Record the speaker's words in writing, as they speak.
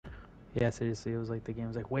Yeah, seriously, it was like the game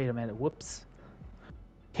was like, wait a minute, whoops.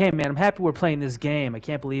 Hey man, I'm happy we're playing this game. I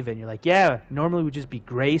can't believe it. And you're like, yeah, normally we'd just be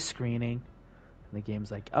gray screening. And the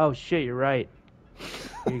game's like, oh shit, you're right.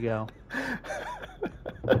 Here you go.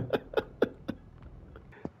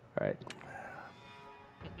 Alright.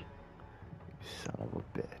 Son of a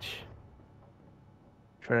bitch.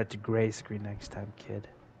 Try not to gray screen next time, kid.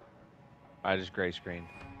 I just gray screened.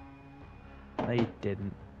 No, you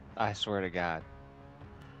didn't. I swear to God.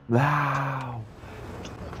 Wow.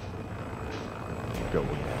 Go.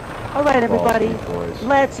 Alright, everybody,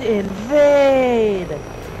 let's invade!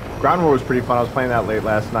 Ground War was pretty fun. I was playing that late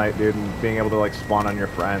last night, dude, and being able to like spawn on your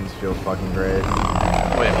friends feels fucking great. Wait,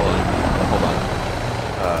 hold on.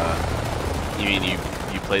 You mean you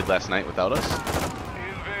played last night without us?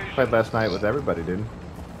 Played last night with everybody, dude.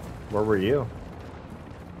 Where were you?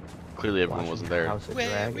 Clearly everyone wasn't there.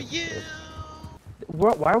 Where were you?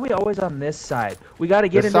 Why are we always on this side? We gotta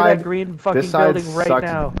get into that green fucking building right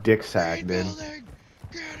now. Dick sack, dude.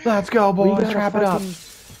 Let's go, boys. Trap it up.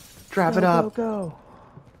 Trap it up. Go.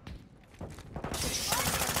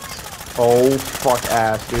 Oh, fuck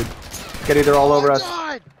ass, dude. Get either all over us.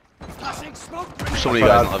 There's so many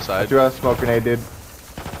guys on the left side. I threw out a smoke grenade, dude.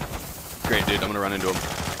 Great, dude. I'm gonna run into him.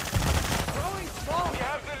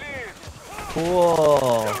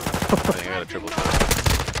 Cool. I think I got a triple kill.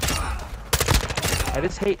 I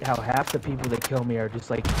just hate how half the people that kill me are just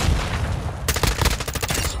like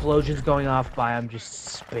explosions going off by. I'm just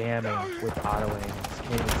spamming with auto aim. Just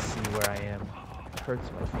can't even see where I am. It hurts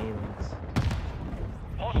my feelings.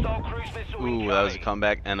 Ooh, that was a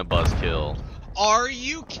comeback and a buzz kill. Are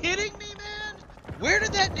you kidding me, man? Where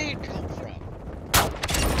did that nade come from?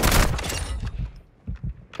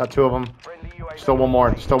 Got two of them. Still one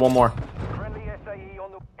more. Still one more.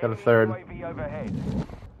 Got a third.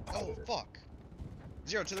 Oh, fuck.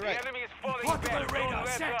 Zero to the right. Fuck!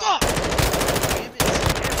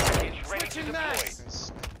 Switching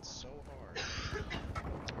mags. So hard.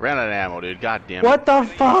 Ran out of ammo, dude. God damn it. What the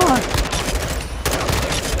fuck?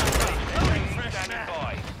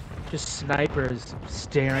 Just snipers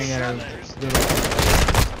staring at our little...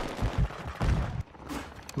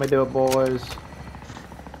 Let me do it, boys.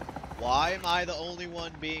 Why am I the only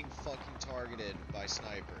one being fucking targeted by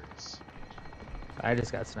snipers? I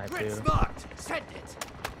just got sniped, dude. Send it.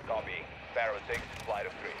 Copy. Barrow 6, flight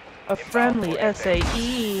of 3. A friendly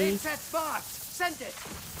SAE. Sets marked. Send it.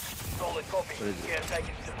 Solid copy. Care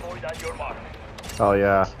package deployed on your mark. Hell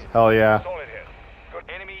yeah. Hell yeah. Solid hit. Good.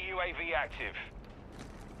 Enemy UAV active.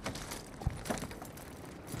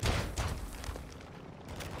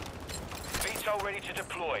 VTOL ready to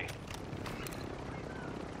deploy.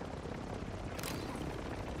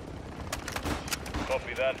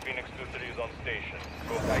 Copy that. Phoenix 2-3 is on station.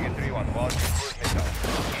 Go Tiger 3-1. Watch cruise missile.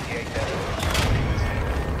 ETA 10.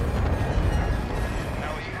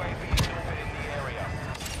 Our UAV is over in the area.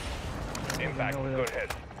 Impact. Good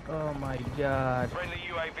hit. Oh my god. Friendly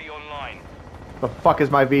UAV online. The fuck is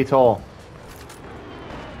my VTOL?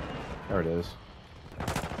 There it is.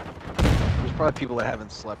 There's probably people that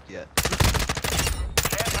haven't slept yet.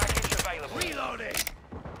 Care package available. Reloading.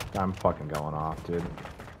 I'm fucking going off, dude.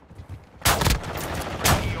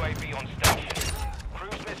 UAV on station.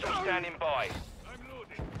 Cruise missile standing by.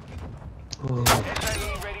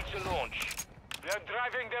 SAE ready to launch. They're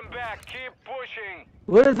driving them back. Keep pushing.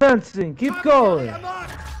 We're advancing. Keep going.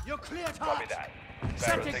 You're clear Copy top. that.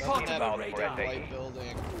 Setting Barrow 6 portable inbound for radar. SAE. White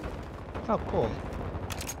building. Oh, cool.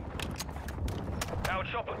 Our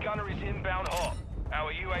chopper gunner is inbound hot.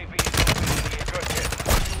 Our UAV is on the good hit.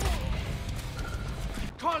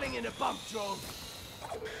 Calling in a bump drone.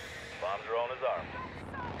 Bomb drone is armed.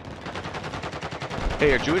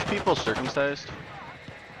 Hey, are Jewish people circumcised?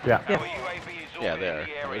 Yeah. Our UAV is Yeah, orbiting they are. the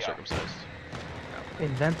They're area. circumcised.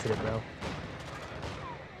 Invented it, bro.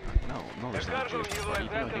 No, there's not a Jewish people. What do you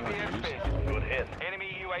think about Jews? Good hit.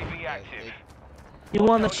 Enemy UAV active. You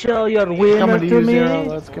wanna show your wiener Coming to to you, me? Zero.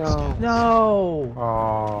 Let's go. No.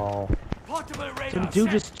 Oh. Portable radar. Some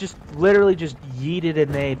dude just literally just yeeted a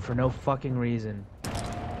nade for no fucking reason.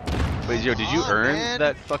 Wait, Zero, did you Oh, earn man.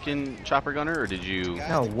 that fucking chopper gunner, or did you... Guys,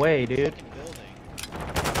 No the way, dude. fucking building.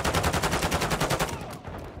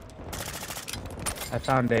 I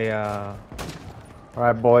found a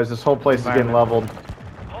Alright, boys. This whole place is getting leveled.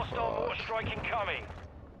 Hostile mortar strike incoming.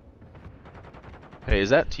 Hey, is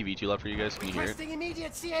that TV too loud for you guys? Can you hear it? Requesting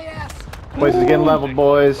immediate CAS. Place is getting leveled,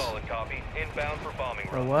 boys. Solid copy. Inbound for bombing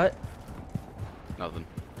for run. what? Nothing.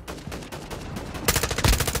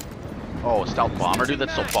 Oh, a stealth bomber, dude?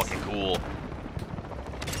 That's so fucking cool.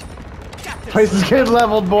 Place is getting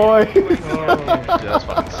leveled, boy. Dude, that's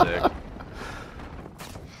fucking sick.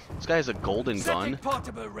 This guy has a golden Setting gun.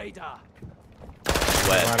 portable radar. A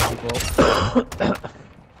Wet. lot of people.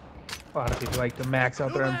 A lot of people like to max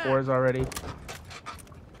out their M4s already.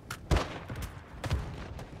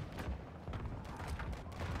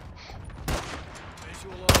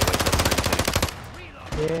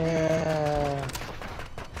 Yeah.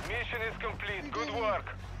 Mission is complete. Good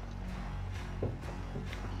work.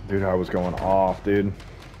 Dude, I was going off, dude.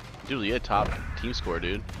 Dude, you had top team score,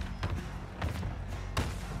 dude.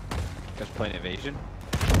 Guys playing Evasion?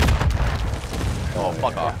 Oh,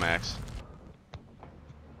 fuck off, Max.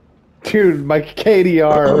 Dude, my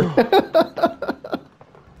KDR.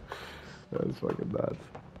 That was fucking nuts.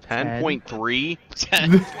 10.3?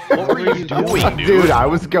 What were you doing, dude? Dude, I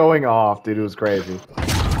was going off, dude. It was crazy.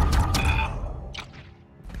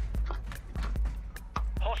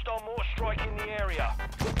 Hostile more strike in the area.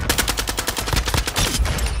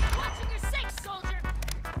 Watching your six, soldier.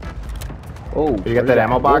 Oh, You got that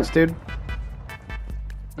ammo box, dude?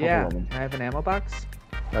 Yeah. of them. I have an ammo box.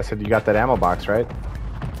 I said you got that ammo box, right?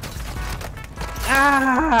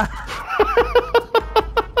 Ah!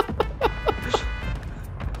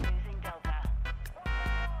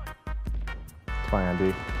 It's fine,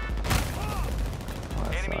 Andy.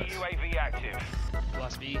 Enemy UAV active.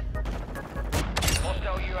 Plus B.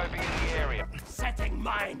 Hostile UAV in the area. Setting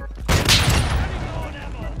mine.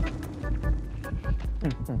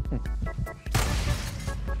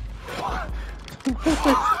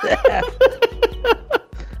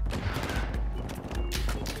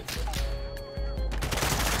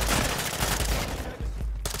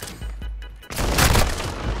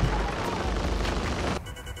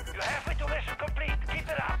 You have it to mission complete. Keep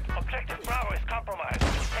it up. Objective Bravo is compromised.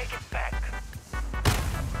 Take it back.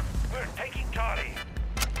 We're taking Charlie.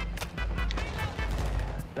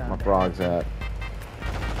 My frog's at.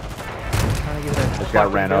 Trying to get that Just got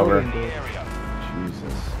fucking ran over. building, dude. Area.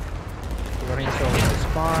 Jesus. They're running so late to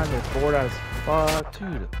spawn. They're bored as fuck.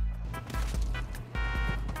 Dude.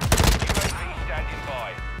 UAV standing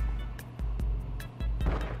by.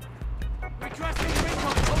 Requesting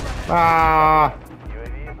recon overhead. Ah!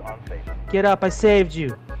 UAV is on station. Get up! I saved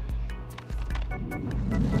you.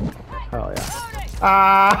 Hell yeah.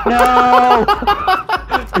 Ah! No!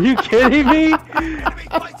 Are you kidding me? Enemy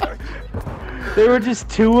fighter. There were just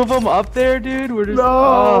two of them up there, dude. We're just. No!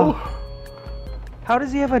 Oh. How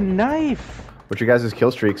does he have a knife? What's your guys'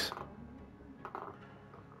 kill streaks?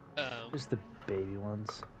 Just the baby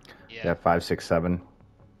ones. Yeah, 5, 6, 7.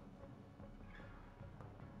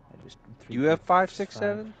 I just You have 5, 6,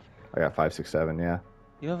 7? I got 5, 6, 7, yeah.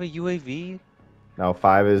 You have a UAV? No,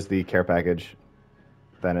 5 is the care package.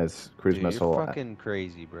 Then it's cruise Dude, missile. You're fucking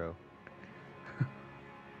crazy, bro. What are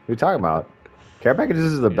you talking about? Care packages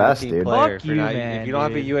is the You're not a best, team dude. player. Fuck For you, not- man. if you don't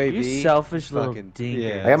have a dude. UAV, You selfish little fucking- dinker.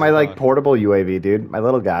 yeah. I got my like Fuck. portable UAV, dude. My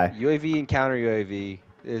little guy. UAV and counter UAV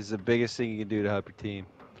is the biggest thing you can do to help your team.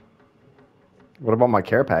 What about my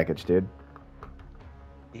care package, dude?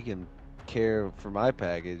 You can care for my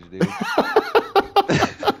package, dude.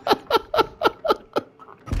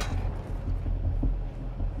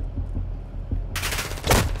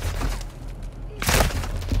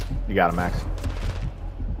 You got him, Max.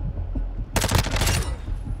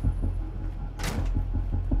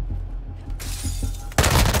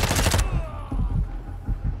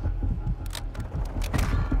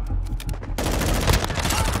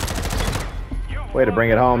 Way to bring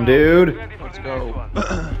it home, dude. Let's go.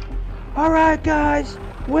 Alright, guys.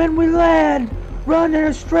 When we land, run in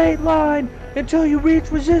a straight line until you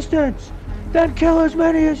reach resistance. Then kill as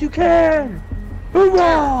many as you can.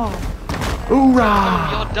 Hoorah! Hoorah!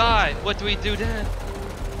 Y'all die. What do we do then?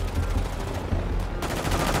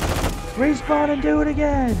 Respawn and do it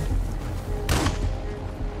again.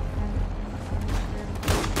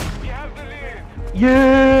 We have the lead.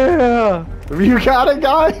 Yeah! You got it,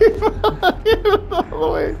 guys. All the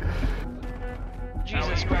way.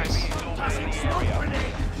 Jesus Christ. Tossing smoke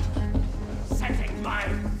grenade. Setting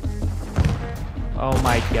mine. Oh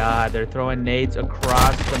my god, they're throwing nades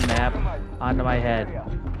across the map onto my head.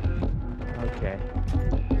 Okay.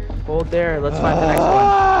 Hold there, let's find the next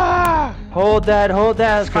one. Hold that,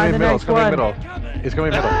 let's find the next one. It's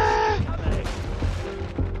coming middle.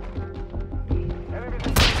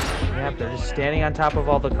 Yep, they're just standing on top of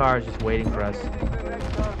all the cars, just waiting for us.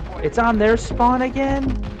 It's on their spawn again?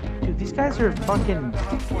 Dude, these guys are fucking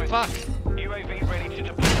Fuck. UAV ready to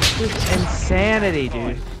deploy. just insanity,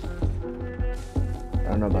 dude. I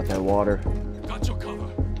don't know about that water. Got your cover.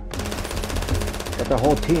 Got the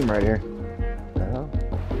whole team right here. The hell?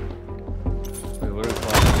 Wait, what are we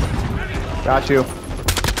playing? Got you.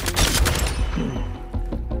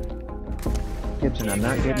 Gibson, I'm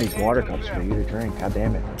not getting these water cups for you to drink. God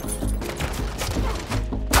damn it.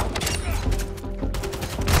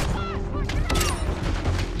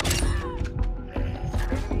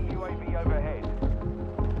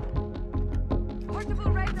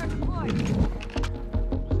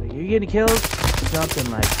 kills?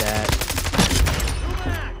 Something like that.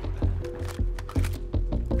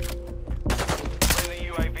 Friendly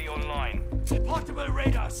UAV online. Portable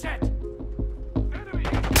radar set.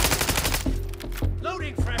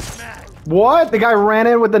 Loading fresh mag. What? The guy ran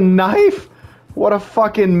in with a knife? What a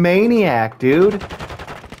fucking maniac, dude.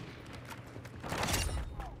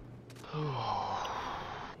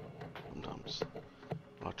 Sometimes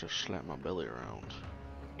I'll just slap my belly around.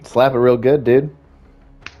 Slap it real good, dude.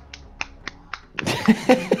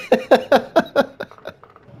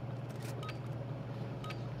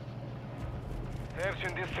 Search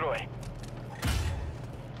and destroy.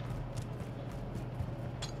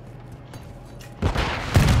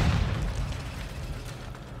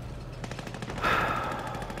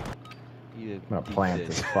 I'm gonna plant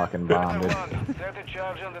this fucking bomb, dude. Set a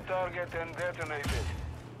charge on the target and detonate it.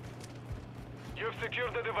 You've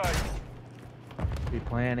secured the device. Be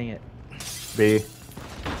planning it. B.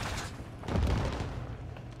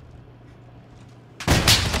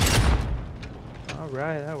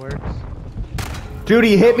 Alright, that works. Dude,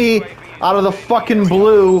 he hit me out of the fucking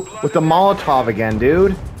blue with the Molotov again,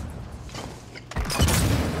 dude.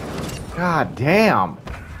 God damn.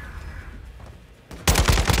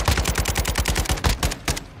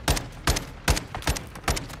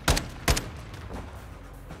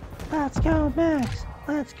 Let's go, Max!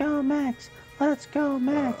 Let's go, Max! Let's go,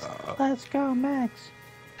 Max! Let's go, Max!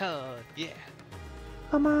 Hell yeah.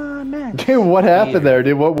 Come on, Max! Dude, what happened there,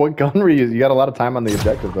 dude? What gun were you using? You got a lot of time on the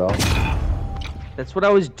objective, though. That's what I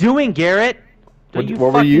was doing, Garrett! Don't you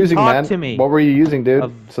What were you using, talk man? to me. What were you using, dude?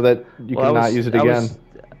 Of- So that you Well, cannot use it again.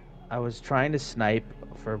 I was trying to snipe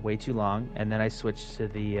for way too long, and then I switched to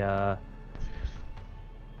the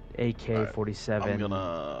AK-47. I'm gonna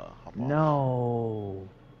hop off. No.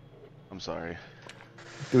 I'm sorry.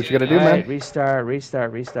 Do what you gotta do, Alright, man. restart.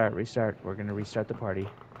 We're gonna restart the party.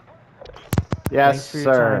 Yes, Thanks for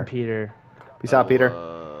your sir. time, Peter. Peace out, Peter.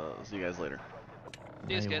 See you guys later. No,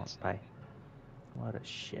 Cheers, you kids. won't. Bye. What a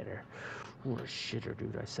shitter. What a shitter,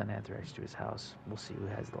 dude. I sent Anthrax to his house. We'll see who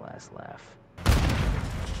has the last laugh.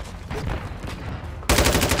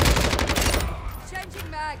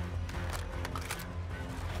 Changing mag.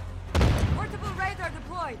 Portable radar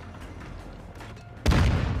deployed.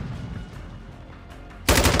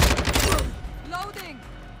 Loading.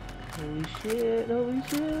 Holy shit, holy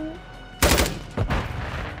shit.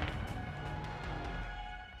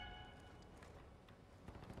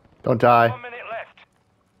 Don't die. 1 minute left.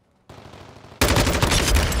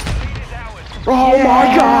 Lead is ours. Oh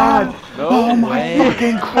my god! No Oh my way.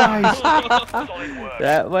 fucking Christ! Solid work.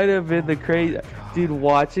 That might have been the crazy... Dude,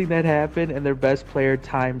 watching that happen and their best player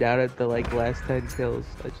timed out at the last 10 kills.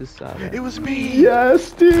 I just saw that. It was me.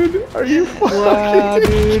 Yes, dude. Are you fucking Wow,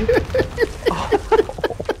 dude.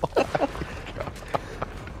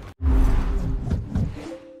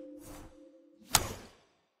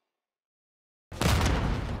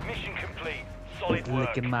 Mission complete. Solid work.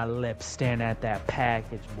 Licking my lips, staring at that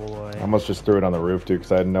package, boy. I almost just threw it on the roof, too,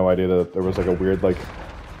 because I had no idea that there was like a weird, like,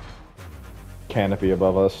 canopy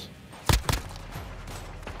above us.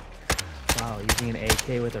 Wow, using an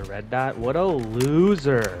AK with a red dot? What a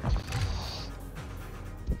loser.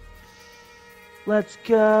 Let's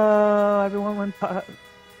go. Everyone went...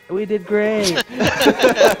 We did great.